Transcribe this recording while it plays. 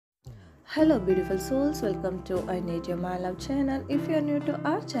Hello beautiful souls, welcome to I Need Your My Love channel. If you are new to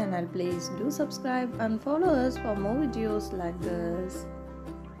our channel, please do subscribe and follow us for more videos like this.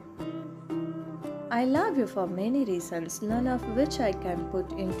 I love you for many reasons, none of which I can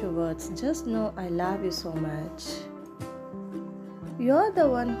put into words. Just know I love you so much. You're the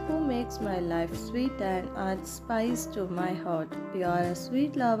one who makes my life sweet and adds spice to my heart. You're a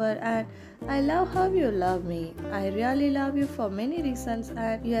sweet lover and I love how you love me. I really love you for many reasons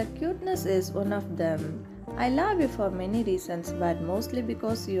and your cuteness is one of them. I love you for many reasons but mostly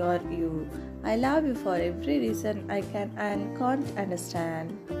because you are you. I love you for every reason I can and can't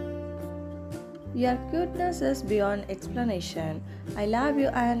understand. Your cuteness is beyond explanation. I love you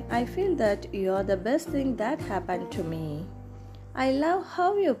and I feel that you are the best thing that happened to me. I love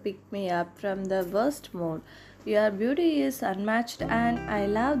how you pick me up from the worst mood. Your beauty is unmatched and I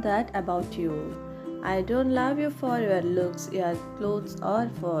love that about you. I don't love you for your looks, your clothes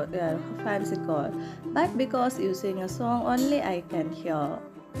or for your fancy car, but because you sing a song only I can hear.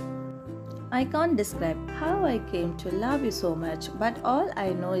 I can't describe how I came to love you so much, but all I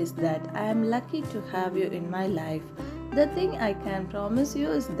know is that I am lucky to have you in my life. The thing I can promise you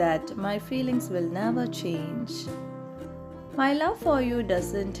is that my feelings will never change. My love for you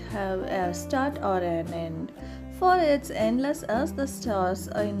doesn't have a start or an end, for it's endless as the stars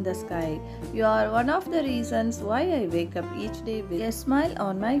in the sky. You are one of the reasons why I wake up each day with a smile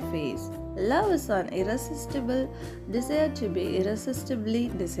on my face. Love is an irresistible desire to be irresistibly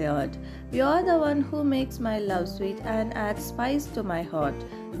desired. You are the one who makes my love sweet and adds spice to my heart.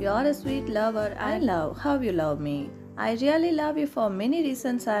 You are a sweet lover. I love how you love me. I really love you for many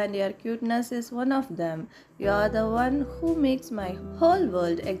reasons and your cuteness is one of them. You are the one who makes my whole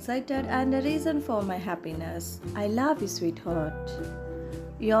world excited and a reason for my happiness. I love you, sweetheart.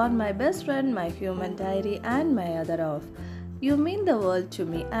 You are my best friend, my human diary and my other half. You mean the world to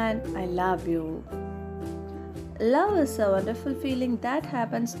me and I love you. Love is a wonderful feeling that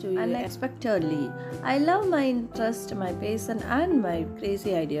happens to you unexpectedly. I love my interest, my passion and my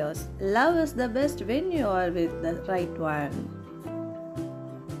crazy ideas. Love is the best when you are with the right one.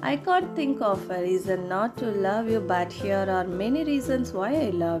 I can't think of a reason not to love you, but here are many reasons why I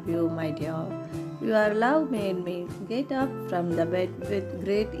love you, my dear. Your love made me get up from the bed with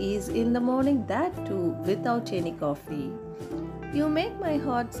great ease in the morning, that too without any coffee. You make my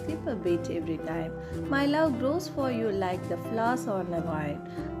heart skip a beat every time. My love grows for you like the flowers on a vine.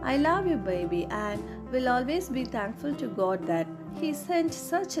 I love you, baby, and will always be thankful to God that He sent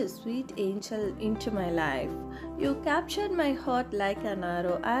such a sweet angel into my life. You captured my heart like an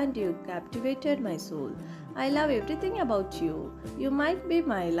arrow and you captivated my soul. I love everything about you. You might be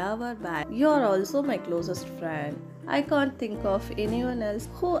my lover, but you are also my closest friend. I can't think of anyone else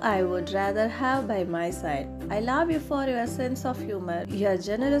who I would rather have by my side. I love you for your sense of humor, your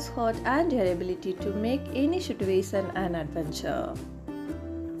generous heart and your ability to make any situation an adventure.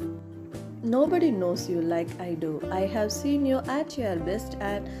 Nobody knows you like I do. I have seen you at your best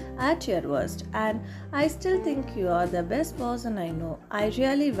and at your worst, and I still think you are the best person I know. I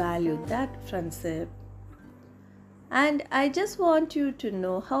really value that friendship. And I just want you to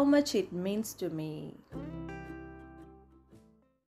know how much it means to me.